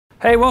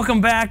Hey, welcome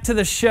back to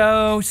the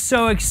show.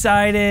 So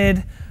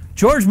excited.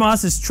 George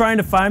Moss is trying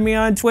to find me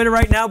on Twitter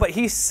right now, but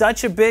he's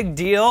such a big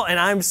deal and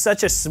I'm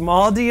such a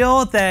small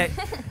deal that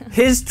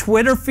his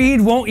Twitter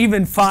feed won't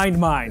even find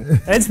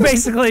mine. It's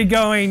basically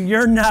going,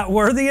 you're not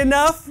worthy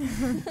enough.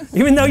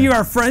 Even though you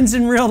are friends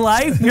in real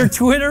life, your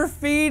Twitter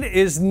feed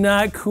is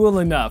not cool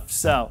enough.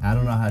 So I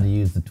don't know how to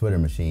use the Twitter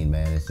machine,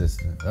 man. It's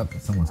just,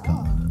 someone's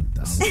calling.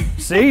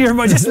 See,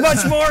 you're just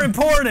much more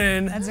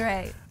important. That's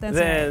right.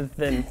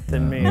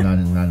 Than me.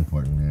 Not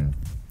important, man.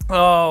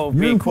 Oh,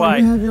 be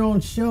quiet. You have your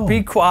own show.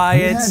 Be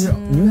quiet.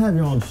 You have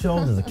your own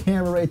show. There's a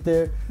camera right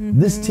there.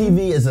 This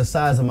TV is the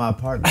size of my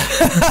apartment.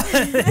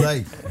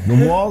 Like,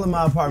 the wall in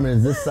my apartment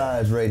is this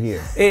size right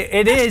here.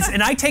 It is,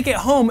 and I take it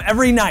home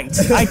every night.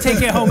 I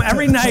take it home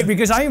every night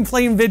because I am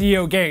playing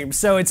video games.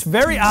 So it's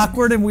very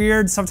awkward and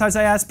weird. Sometimes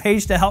I ask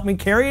Paige to help me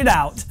carry it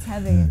out. It's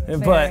heavy.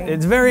 But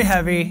it's very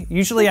heavy.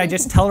 Usually I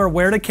just tell her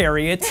where to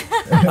carry it.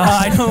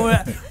 I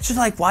know. She's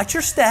like, watch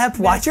your step,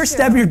 watch your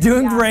step, you're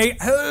doing great.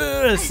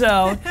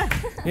 So,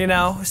 you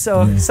know,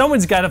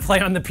 someone's got to play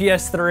on the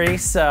PS3,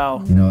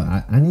 so. You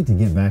know, I need to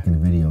get back into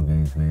video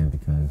games, man,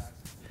 because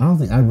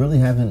I really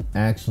haven't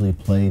actually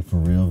played for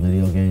real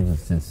video games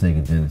since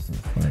Sega Genesis.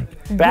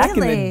 Like, back in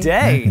the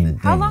day.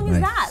 How long is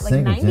that? Like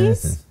Sega 90s?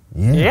 Genesis.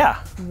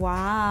 Yeah.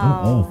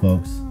 Wow. I'm old,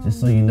 folks, just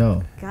so you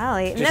know.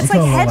 Golly. And that's like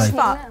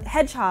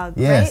Hedgehog,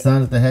 Yeah, right?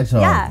 Sonic the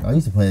Hedgehog. Yeah. I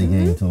used to play the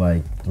game till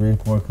like 3 or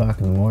 4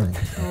 o'clock in the morning.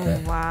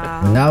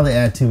 Wow. But now they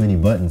add too many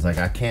buttons. Like,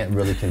 I can't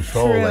really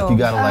control. True. Like, you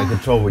gotta like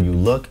control where you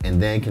look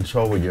and then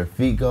control where your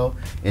feet go.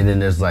 And then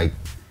there's like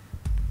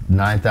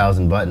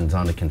 9,000 buttons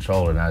on the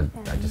controller, and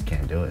I just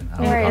can't do it.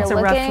 It's a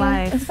rough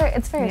life.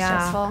 It's very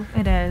stressful.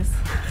 It is.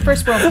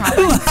 First world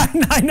problem.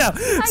 I know.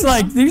 It's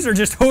like, these are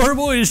just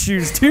horrible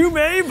issues. Too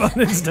many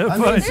buttons to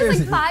push.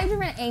 There's like 5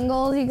 different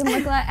angles you can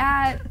look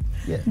at.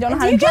 Yeah. Don't know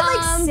how Do to you jump. get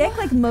like sick,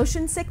 like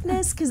motion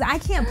sickness? Because I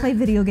can't play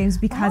video games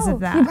because of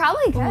that. You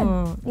probably could.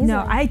 Oh, easily.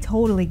 no, I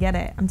totally get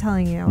it. I'm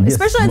telling you. get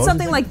Especially on motion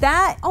something like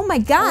that. Oh my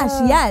gosh,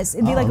 yes.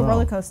 It'd be like a no.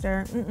 roller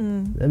coaster.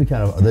 That'd be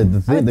kind of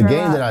the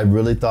game that I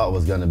really thought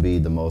was gonna be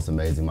the most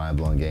amazing,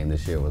 mind-blowing game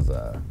this year was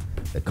the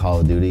Call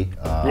of Duty.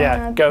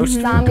 Yeah, Ghost.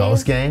 Zombies.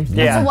 Ghost games.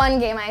 Yeah. That's the one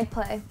game I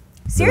play.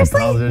 Seriously?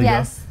 Call of Duty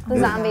Yes, Ghost? the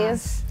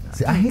zombies.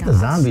 See, I hate the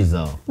zombies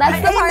though.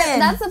 That's the part. Amen.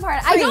 That's the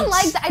part. I don't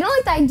like. I don't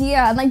like the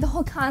idea, like the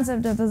whole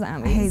concept of the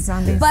zombies. I hate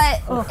zombies. But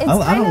it's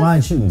I don't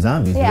mind shooting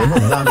zombies. Yeah.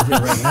 There's no zombies here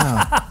right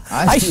now.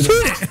 I shoot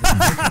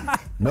it.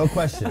 No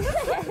question.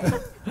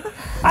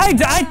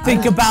 I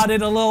think about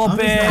it a little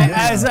bit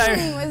as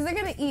I. Was they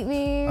gonna eat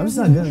me? I'm just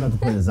not good enough to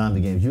play the zombie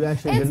games. You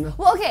actually good enough?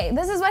 Well, okay,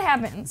 this is what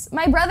happens.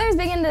 My brother's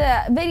big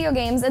into video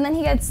games, and then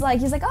he gets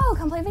like, he's like, oh,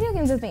 come play video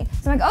games with me.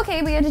 So I'm like,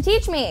 okay, but you have to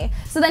teach me.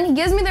 So then he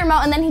gives me the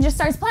remote, and then he just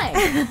starts playing.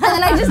 And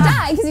then I just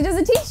die, because he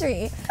doesn't teach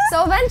me.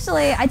 So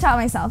eventually, I taught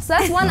myself. So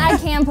that's one I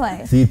can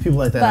play. See, people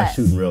like that I But-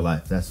 shoot in real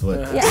life. That's what.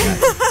 Yeah.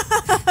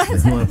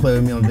 If you want to play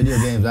with me on video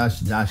games,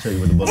 I'll show you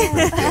what the bullet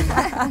feels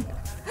like.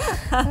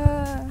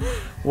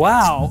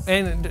 Wow,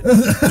 and it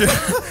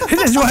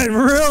just went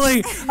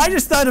really. I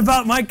just thought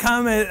about my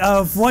comment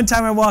of one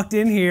time I walked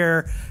in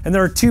here and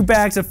there were 2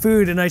 bags of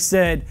food, and I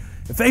said,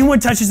 if anyone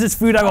touches this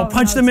food, I will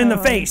punch them in the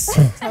face.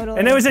 Totally.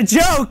 And it was a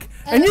joke,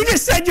 and you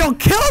just said you'll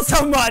kill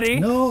somebody.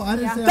 No, I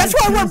didn't say That's I'd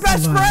why we're kill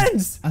best somebody.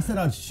 friends. I said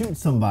I'd shoot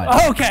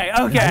somebody. Okay,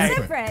 okay.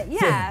 different,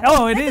 yeah.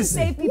 Oh, it They can is.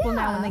 save people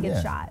now when they get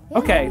Yeah. shot.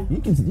 Okay, You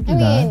can die.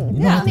 I mean,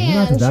 You don't have to Batman die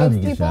when shoots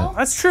you get people. shot.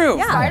 that's true.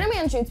 Yeah.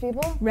 Spider-Man shoots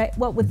people Right?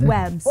 What with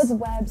webs? with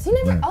webs. He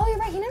never. Right. Oh, you're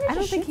right. He never. I don't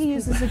just think he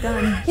shoots uses a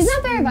gun. people. He's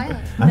not very violent.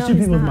 I No, shoot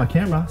he's people with not. my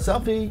camera.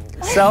 Selfie.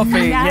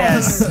 Selfie,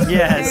 yes,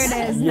 yes.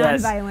 There it is,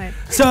 yes. non-violent.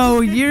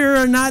 So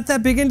you're not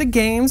that big into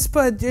games,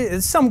 but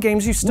some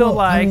games you still Well,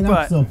 like, I mean, I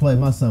but. still play.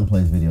 My son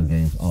plays video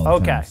games all the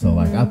Okay. time. So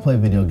like, I play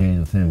video games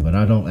with him, but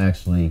I don't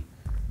actually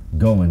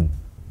go and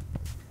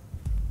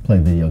play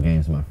video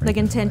games with my friends. Like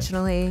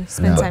intentionally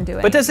spend No. time doing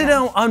it. But does it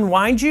Yeah.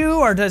 unwind you,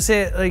 or does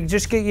it like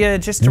just get you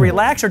just to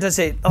relax, or does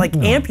it like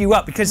amp you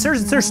up? Because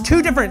there's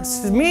 2 different.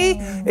 To me,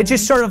 it's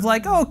just sort of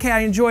like, oh, okay, I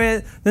enjoy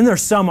it. Then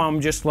there's some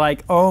I'm just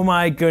like, oh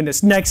my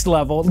goodness, next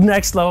level,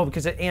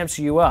 because it amps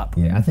you up.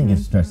 Yeah, I think it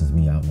stresses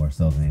me out more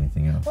so than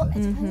anything else. Well, Like,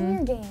 it depends on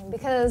your game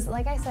because,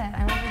 like I said,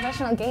 I'm a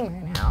professional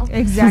gamer now.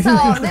 Exactly.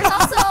 So there's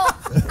also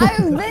I've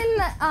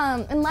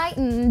been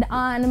enlightened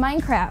on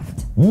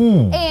Minecraft,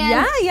 and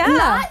Yeah.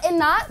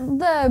 not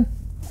the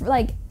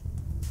like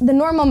the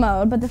normal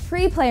mode, but the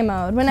free play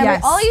mode. Whenever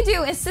Yes. all you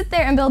do is sit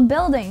there and build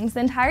buildings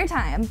the entire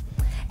time.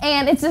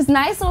 And it's this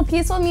nice little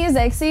peaceful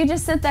music, so you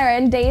just sit there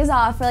and daze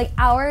off for like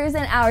hours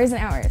and hours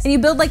and hours. And you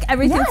build like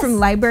everything Yes. from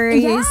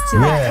libraries to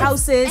like Yeah.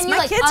 houses. And My you're,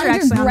 like, kids are actually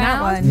on that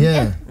underground. one.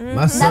 yeah,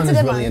 my son That's a is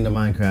good really one. into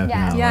Minecraft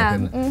Yeah. now. Yeah.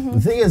 Like, and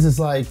the thing is, it's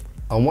like,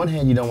 on one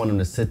hand, you don't want him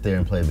to sit there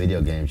and play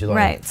video games. You're like,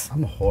 Right.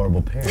 I'm a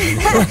horrible parent.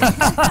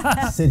 I'm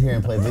just sit here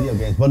and play video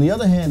games. But on the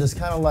other hand, it's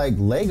kind of like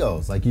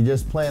Legos. Like, you're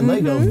just playing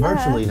Legos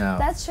virtually now.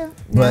 That's true.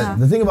 But Yeah.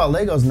 the thing about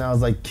Legos now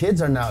is like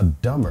kids are now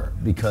dumber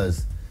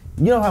because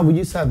you know how we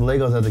used to have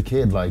Legos as a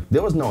kid, like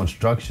there was no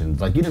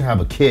instructions. Like you didn't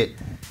have a kit,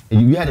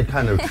 and you had to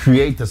kind of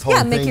create this whole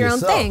Yeah, thing make your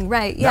yourself. own thing,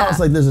 right, Now yeah. it's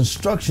like there's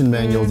instruction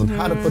manuals on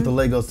how to put the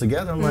Legos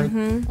together. I'm like,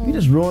 you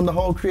just ruined the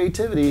whole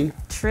creativity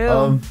True.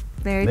 of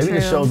Very maybe true.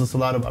 this shows us a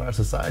lot about our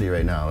society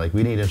right now. Like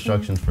we need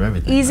instructions for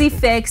everything. Easy Like,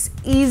 fix,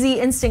 easy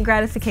instant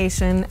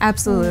gratification.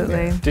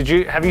 Absolutely.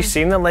 Have you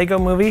seen the Lego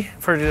movie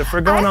for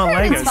going on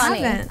I heard Legos? it's funny.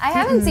 Haven't. I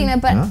haven't seen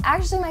it, but Huh?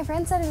 actually my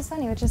friend said it was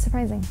funny, which is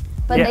surprising.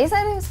 But Yeah. they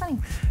said it was funny.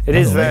 It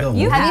is the very. Lego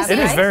movie? Have you It seen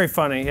is it? very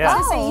funny. Yeah.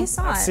 So Oh. you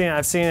saw I've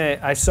it. seen it.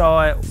 I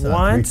saw it Saw it 3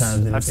 once. times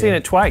in the I've seen theater.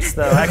 it twice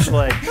though.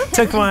 Actually,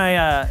 took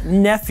my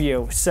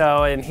nephew,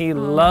 and he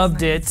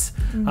loved it.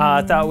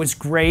 Thought it was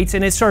great,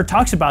 and it sort of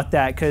talks about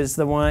that because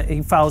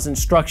he follows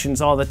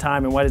instructions all the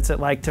time and what it's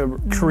like to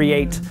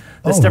create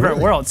this Oh, different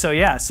really? world. So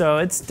yeah, so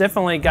it's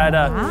definitely got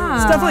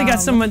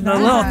some of the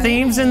little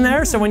themes in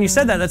there. So when you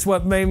said that, that's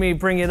what made me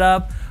bring it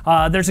up.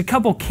 There's a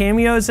couple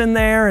cameos in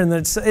there, and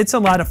it's a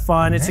lot of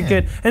fun. It's a Man.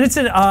 good,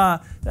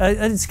 and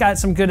it's got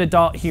some good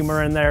adult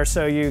humor in there,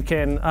 so you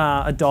can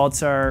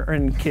adults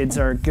and kids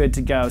are good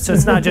to go. So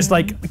it's not just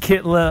like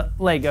kid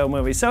Lego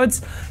movie. So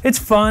it's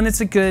fun.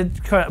 It's a good,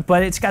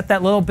 but it's got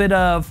that little bit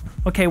of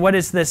okay, what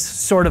is this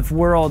sort of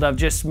world of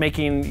just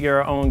making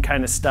your own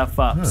kind of stuff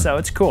up? So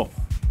it's cool.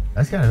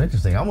 That's kind of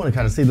interesting. I want to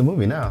kind of see the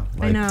movie now. I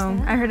Like,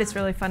 know. I heard it's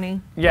really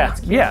funny. Yeah,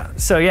 yeah.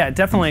 So yeah,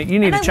 definitely you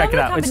need And to check I it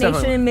love out. the It's combination,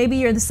 definitely and maybe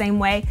you're the same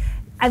way.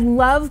 I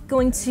love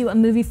going to a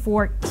movie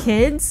for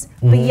kids,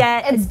 but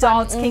yet It's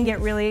adults fun. can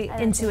get really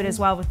into it as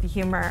well with the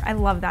humor. I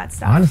love that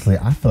stuff. Honestly,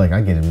 I feel like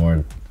I get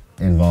more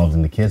involved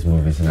in the kids'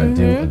 movies than I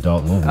do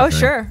adult movies. Oh, man.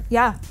 sure.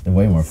 Yeah. They're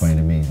way more funny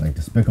to me. Like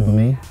Despicable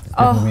Me.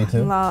 Despicable Me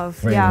too. love,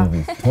 Great yeah.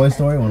 movies. Toy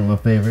Story, one of my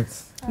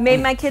favorites.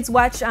 Made my kids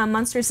watch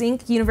Monsters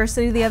Inc.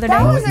 University the other day.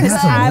 That was a because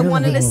good I movie.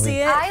 wanted to Really good see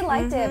it. I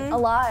liked it a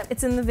lot.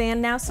 It's in the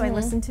van now, so I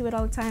listen to it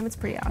all the time. It's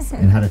pretty awesome.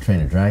 And How to Train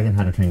a Dragon.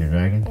 How to Train Your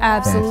Dragon.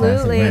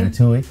 Absolutely.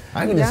 Fantastic. Ratatouille.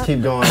 I can just Yep.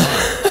 keep going on.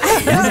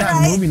 We can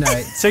have a movie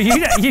night. So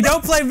you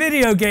don't play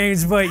video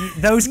games, but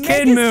those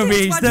kid his kids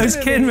movies, watch those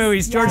the kid movies.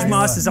 movies, George Yes.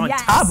 Moss is on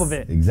Yes. top of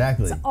it.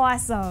 Exactly.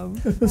 Awesome.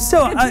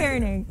 So Good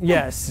parenting.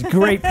 yes,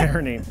 great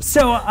parenting.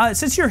 So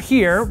since you're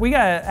here, we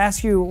gotta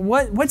ask you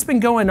what's been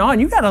going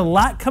on. You got a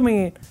lot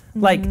coming.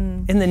 Like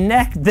in the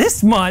neck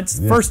this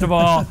month, first of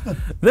all,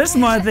 this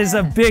month is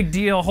a big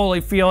deal,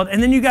 Holyfield,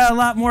 and then you got a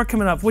lot more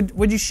coming up.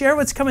 Would you share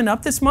what's coming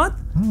up this month?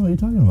 I don't know what you're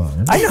talking about.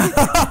 Man. I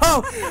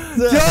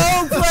know.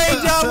 Don't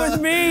play dumb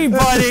with me,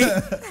 buddy.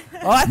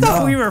 Oh, I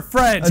thought we were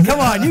friends. Come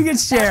on, you can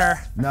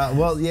share. No,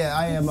 well, yeah,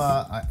 I am.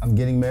 I'm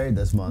getting married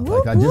this month.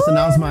 Like I just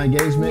announced my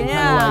engagement.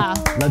 Yeah. Kind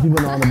of like let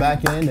people know on the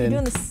back end Doing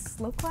and the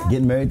slow clap?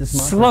 getting married this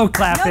month. Slow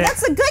clap No, it.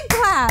 that's a good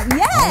clap. I don't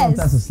know if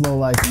that's Yes. a slow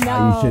like.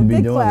 No, you shouldn't be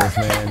big doing clap.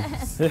 this, man.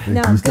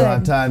 No, you still good.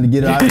 have time to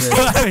get out of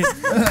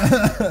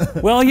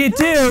there. Well, you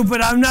do,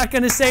 but I'm not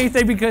going to say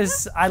anything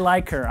because I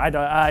like her. I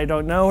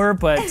don't know her,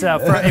 but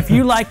if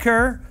you like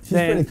her,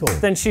 pretty cool.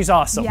 then she's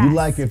awesome. Yeah. You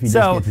like her if you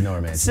just get to know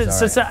her, man.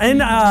 She's all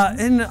right.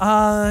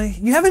 And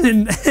you haven't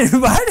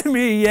invited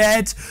me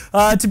yet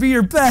to be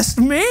your best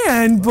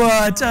man,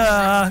 but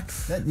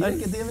You didn't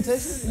get the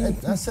invitation?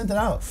 I sent it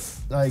out.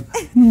 Like,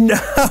 no,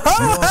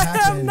 I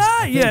I'm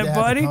not yet,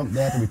 buddy.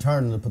 They have to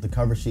return and put the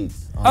cover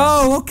sheets on.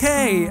 Oh,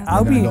 okay.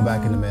 I'll They're be gonna go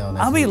back in the mail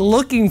next I'll be week.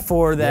 looking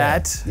for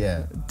that.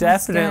 Yeah.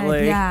 Definitely.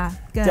 Good. Yeah.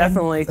 Good.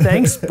 Definitely.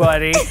 Thanks,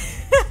 buddy.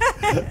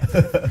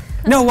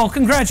 No, well,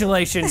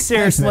 congratulations.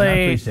 Thanks, man. I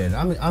Seriously. appreciate it.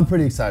 I'm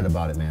pretty excited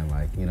about it, man.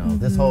 Like, you know,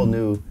 this whole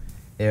new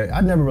area.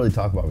 I've never really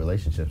talked about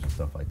relationships and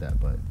stuff like that,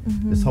 but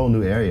this whole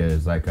new area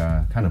is like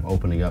kind of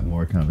opening up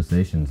more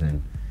conversations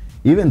and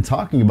even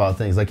talking about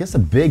things. Like, it's a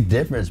big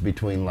difference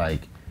between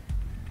like.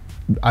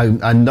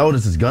 I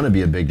notice it's gonna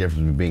be a big difference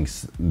between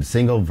being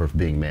single versus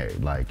being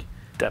married. Like,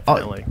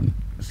 Definitely.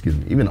 excuse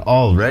me. Even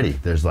already,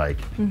 there's like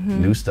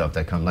new stuff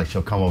that comes. Like,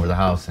 she'll come over the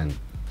house and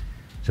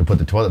she'll put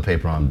the toilet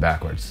paper on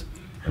backwards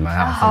in my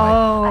house. I'm like,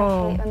 Oh,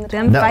 I hate when the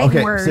them now, fighting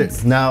okay,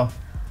 words. now,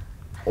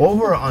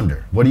 over or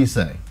under? What do you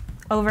say?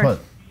 Over. Put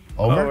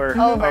over?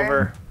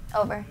 Over.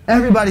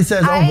 Everybody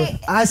says over. I-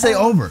 I say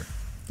over.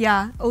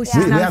 Yeah. Oh, she's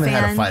We not a haven't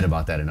had a fan. fight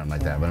about that or nothing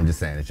like that, but I'm just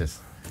saying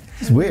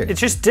it's weird. It's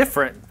just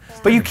different.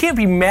 But you can't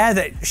be mad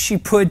that she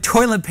put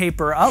toilet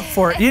paper up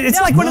for it.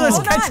 It's like one of those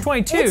Hold on.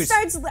 catch-22s. It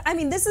starts. I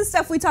mean, this is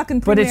stuff we talk in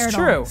premarital. But it's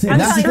true. See, I'm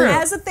that's telling you,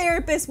 true. as a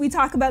therapist, we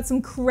talk about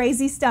some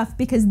crazy stuff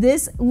because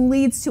this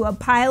leads to a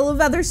pile of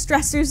other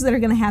stressors that are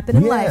going to happen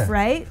in life,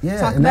 right? Yeah.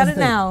 Talk and about that's it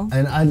the thing. now.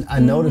 And I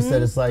noticed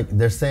that it's like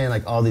they're saying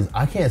like all these.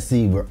 I can't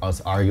see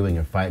us arguing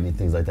and fighting and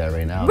things like that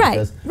right now. Right,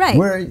 Because right.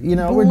 we're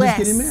we're just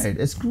getting Bliss. married.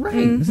 It's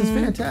great. This is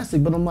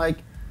fantastic. But I'm like,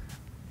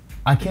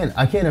 I can't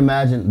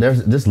imagine.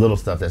 There's this little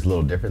stuff that's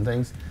little different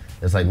things.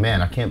 It's like,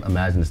 man, I can't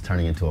imagine this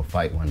turning into a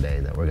fight one day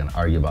that we're gonna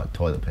argue about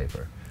toilet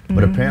paper.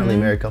 But apparently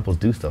married couples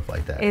do stuff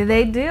like that.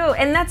 They do.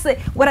 And that's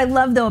what I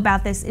love though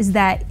about this is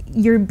that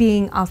you're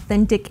being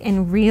authentic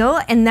and real,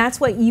 and that's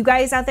what you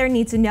guys out there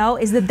need to know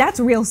is that that's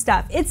real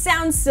stuff. It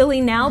sounds silly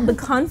now, but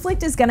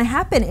conflict is going to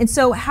happen. And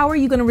so how are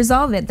you going to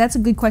resolve it? That's a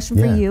good question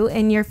for you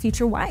and your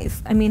future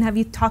wife. I mean, have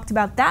you talked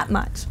about that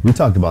much? We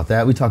talked about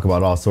that. We talk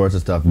about all sorts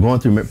of stuff. Going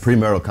through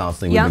premarital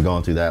counseling, we've been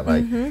going through that.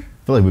 Like, I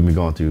feel like we've been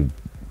going through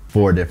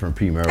 4 different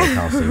premarital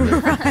counseling for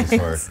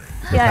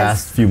the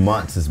past few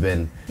months. Has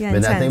been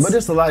that thing. But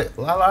just a lot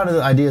of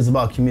the ideas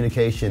about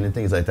communication and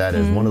things like that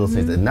is one of those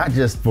things that not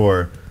just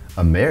for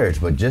a marriage,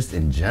 but just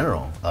in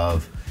general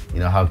of, you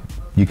know, how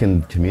you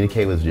can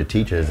communicate with your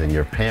teachers and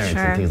your parents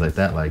and things like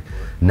that. Like,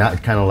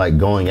 not kind of like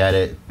going at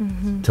it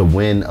to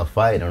win a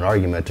fight or an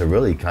argument, to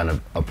really kind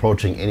of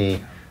approaching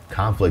any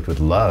conflict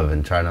with love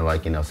and trying to,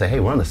 like, you know, say, hey,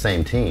 we're on the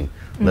same team.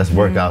 Let's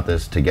work out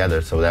this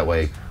together, so that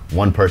way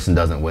one person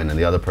doesn't win and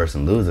the other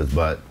person loses,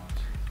 but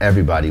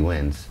everybody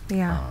wins.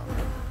 Yeah.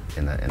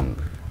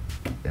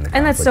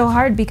 And that's so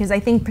hard because I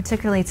think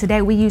particularly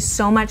today we use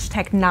so much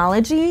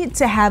technology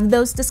to have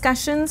those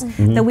discussions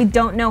that we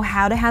don't know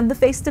how to have the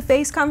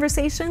face-to-face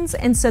conversations.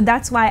 And so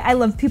that's why I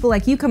love people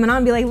like you coming on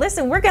and be like,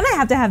 listen, we're gonna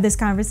have this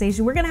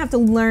conversation. We're gonna have to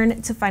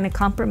learn to find a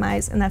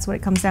compromise, and that's what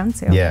it comes down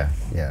to. Yeah.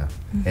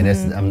 And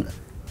it's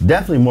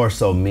definitely more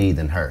so me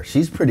than her.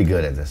 She's pretty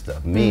good at this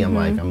stuff. Me, I'm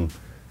like,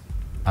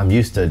 I'm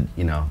used to,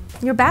 you know.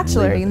 You're a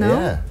bachelor, you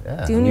know?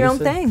 Yeah. Doing your own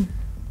thing.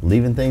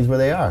 Leaving things where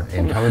they are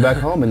and coming back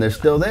home and they're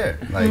still there.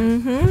 Like,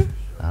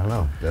 I don't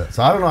know.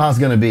 So I don't know how it's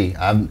gonna be.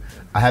 I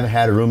haven't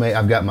had a roommate.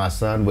 I've got my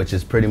son, which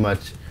is pretty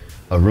much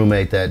a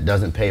roommate that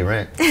doesn't pay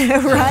rent.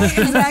 Right,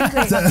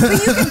 exactly.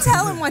 But you can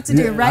tell him what to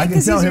do, right?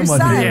 Because he's your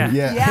son.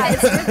 Yeah,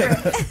 it's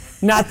different.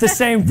 Not the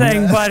same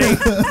thing, buddy.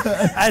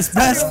 As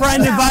best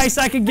friend advice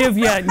I could give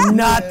you,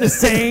 not the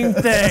same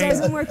thing. It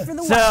doesn't work for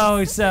the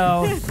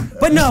wife.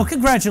 But no,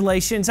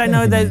 congratulations. I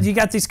know that you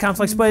got these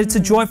conflicts, but it's a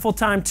joyful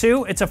time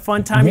too. It's a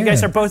fun time. You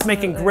guys are both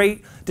making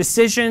great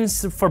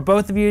decisions for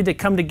both of you to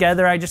come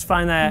together. I just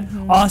find that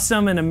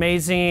awesome and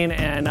amazing,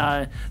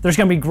 and there's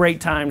gonna be great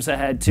times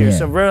ahead too.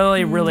 So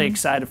really, really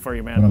excited for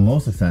you, man. What I'm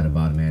most excited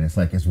about it, man, it's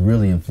like it's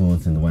really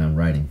influencing the way I'm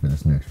writing for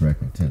this next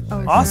record too.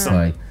 Like, awesome.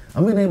 It's like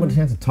I'm getting able to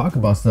chance to talk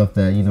about stuff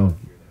that, you know,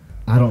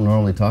 I don't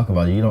normally talk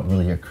about. You don't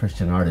really hear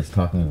Christian artists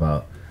talking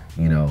about,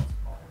 you know,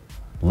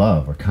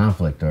 love or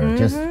conflict or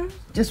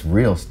just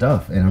real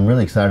stuff. And I'm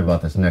really excited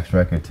about this next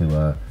record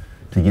to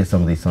get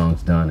some of these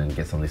songs done and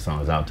get some of these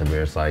songs out to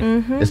where it's like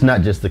it's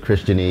not just the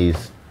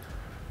Christianese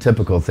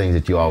typical things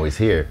that you always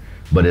hear,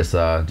 but it's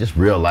just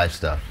real life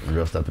stuff, and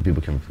real stuff that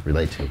people can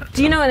relate to.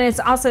 Do you know, and it's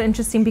also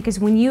interesting because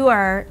when you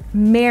are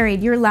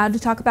married, you're allowed to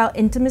talk about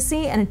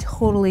intimacy in a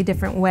totally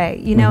different way.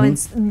 You know,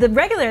 it's the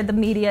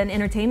media and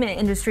entertainment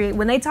industry,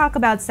 when they talk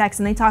about sex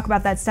and they talk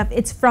about that stuff,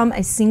 it's from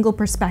a single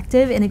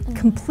perspective and a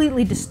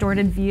completely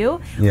distorted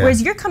view.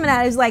 Whereas you're coming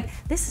at it as like,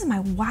 this is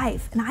my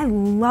wife and I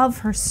love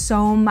her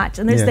so much.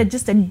 And there's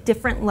just a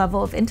different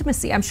level of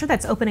intimacy. I'm sure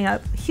that's opening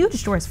up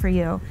huge doors for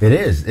you. It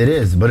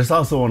is, but it's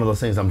also one of those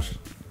things I'm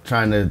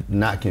trying to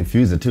not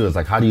confuse it too. It's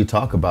like, how do you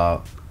talk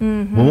about,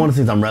 well, one of the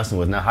things I'm wrestling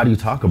with now, how do you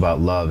talk about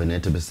love and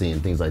intimacy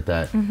and things like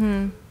that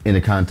in the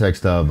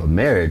context of a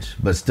marriage,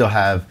 but still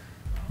have,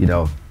 you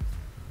know,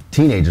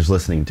 teenagers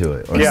listening to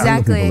it, or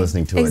single people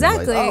listening to it.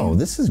 Like, oh,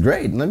 this is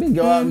great. Let me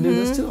go out and do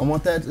this too. I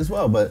want that as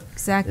well, but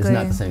it's not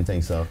the same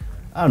thing. So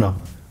I don't know.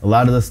 A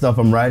lot of the stuff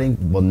I'm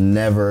writing will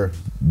never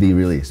be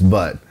released,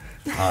 but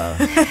a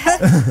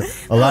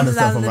lot of the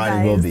stuff I'm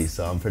writing will be.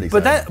 So I'm pretty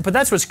excited. But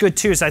that's what's good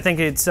too. Is I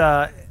think it's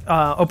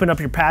open up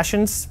your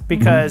passions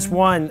because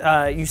one,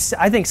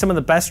 I think some of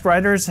the best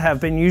writers have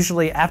been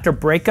usually after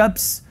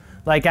breakups.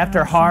 Like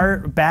after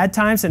bad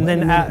times and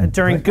then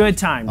during good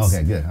times.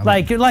 Okay, good.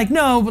 Like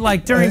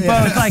during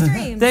both, like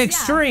the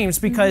extremes,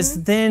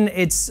 because then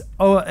it's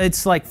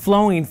like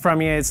flowing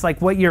from you. It's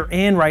like what you're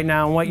in right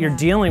now and what you're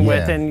dealing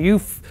with, and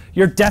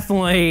you're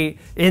definitely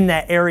in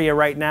that area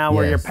right now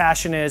where your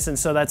passion is, and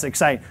so that's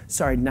exciting.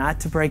 Sorry, not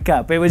to break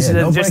up. It was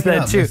just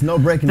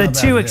the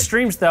two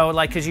extremes though,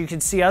 like because you can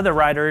see other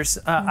writers.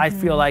 I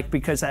feel like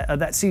because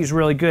that scene is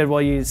really good.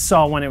 Well, you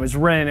saw when it was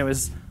written, it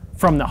was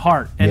from the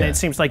heart, and it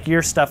seems like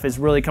your stuff has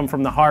really come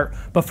from the heart,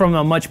 but from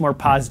a much more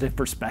positive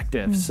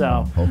perspective.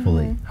 So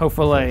hopefully.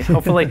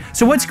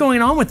 So what's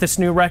going on with this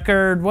new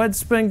record?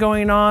 What's been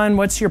going on?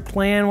 What's your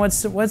plan?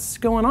 What's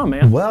going on,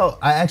 man? Well,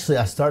 I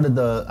started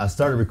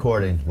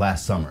recording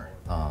last summer.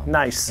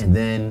 Nice. And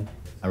then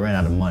I ran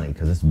out of money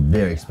because it's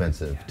very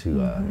expensive to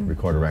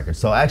record a record.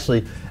 So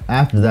actually,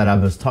 after that, I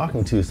was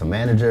talking to some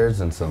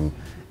managers and some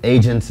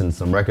agents and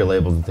some record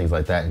labels and things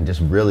like that, and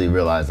just really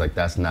realized like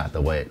that's not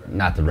the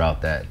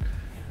route that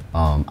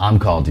I'm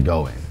called to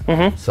go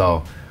in.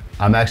 So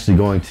I'm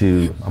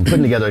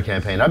putting together a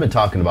campaign. I've been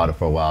talking about it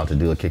for a while to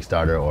do a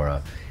Kickstarter or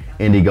a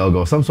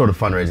Indiegogo, some sort of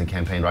fundraising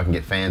campaign where I can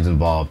get fans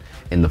involved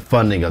in the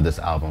funding of this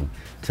album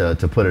to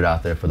put it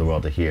out there for the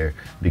world to hear.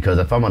 Because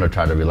if I'm gonna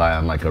try to rely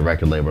on like a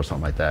record label or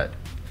something like that,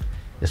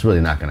 it's really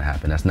not gonna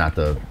happen. That's not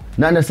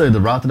necessarily the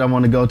route that I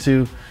want to go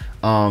to.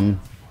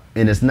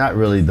 and it's not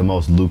really the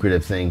most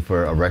lucrative thing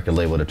for a record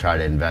label to try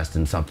to invest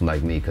in something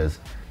like me, because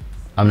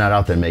I'm not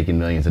out there making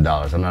millions of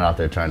dollars. I'm not out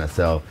there trying to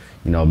sell,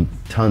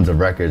 tons of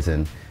records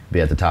and be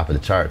at the top of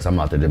the charts. I'm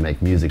out there to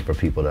make music for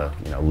people to,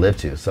 live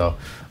to. So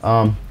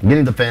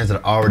getting the fans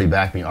that already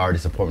back me, already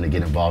support me, to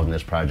get involved in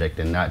this project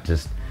and not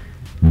just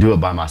do it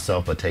by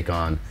myself, but take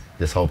on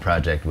this whole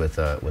project with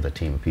a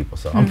team of people.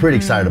 So I'm pretty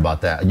excited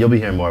about that. You'll be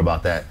hearing more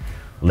about that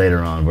later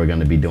on. We're going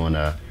to be doing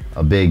a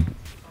big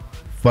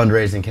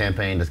fundraising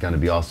campaign. There's going to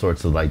be all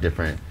sorts of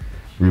different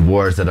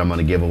rewards that I'm going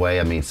to give away.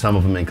 I mean, some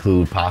of them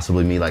include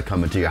possibly me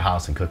coming to your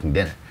house and cooking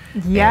dinner.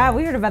 Yeah,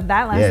 we heard about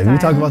that last time. Yeah, we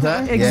talked about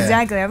that?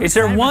 Exactly. Yeah. Is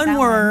there one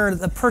where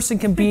the person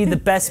can be the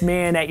best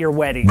man at your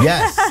wedding?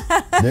 Yes,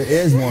 there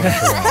is one for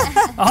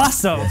that.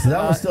 Awesome. Yeah, so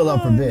that one's still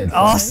up for bid. So.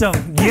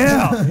 Awesome.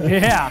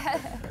 Yeah.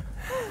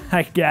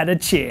 I got a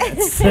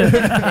chance. So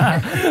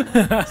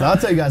I'll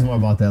tell you guys more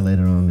about that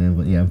later on, man.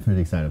 But yeah, I'm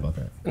pretty excited about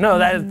that. No,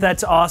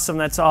 that's awesome.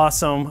 That's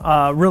awesome.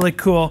 Really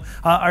cool.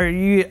 Are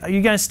you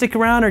gonna stick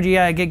around, or do you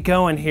gotta get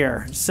going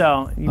here?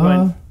 So you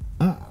going?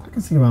 I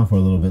can stick around for a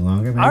little bit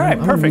longer, man. All right,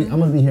 perfect. I'm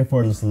gonna be here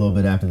for just a little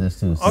bit after this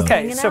too. So.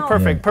 Okay, so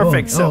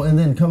perfect. So and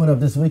then coming up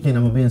this weekend,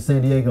 I'm gonna be in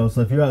San Diego.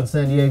 So if you're out in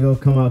San Diego,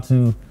 come out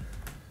to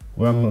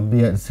where I'm gonna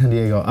be at in San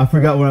Diego. I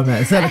forgot where I'm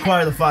at. It's at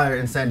Acquire the Fire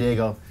in San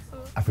Diego.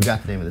 I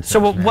forgot the name of the church. So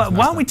why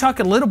don't we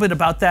talk a little bit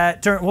about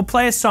that? We'll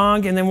play a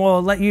song, and then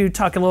we'll let you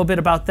talk a little bit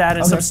about that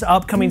and some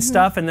upcoming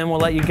stuff, and then we'll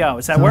let you go.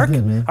 Does that work?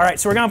 Good, man. All right,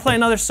 so we're going to play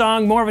another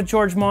song, more of a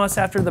George Moss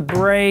after the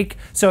break.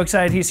 So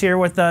excited he's here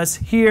with us.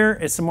 Here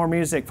is some more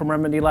music from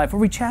Remedy Life, where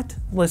we chat,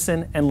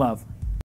 listen, and love.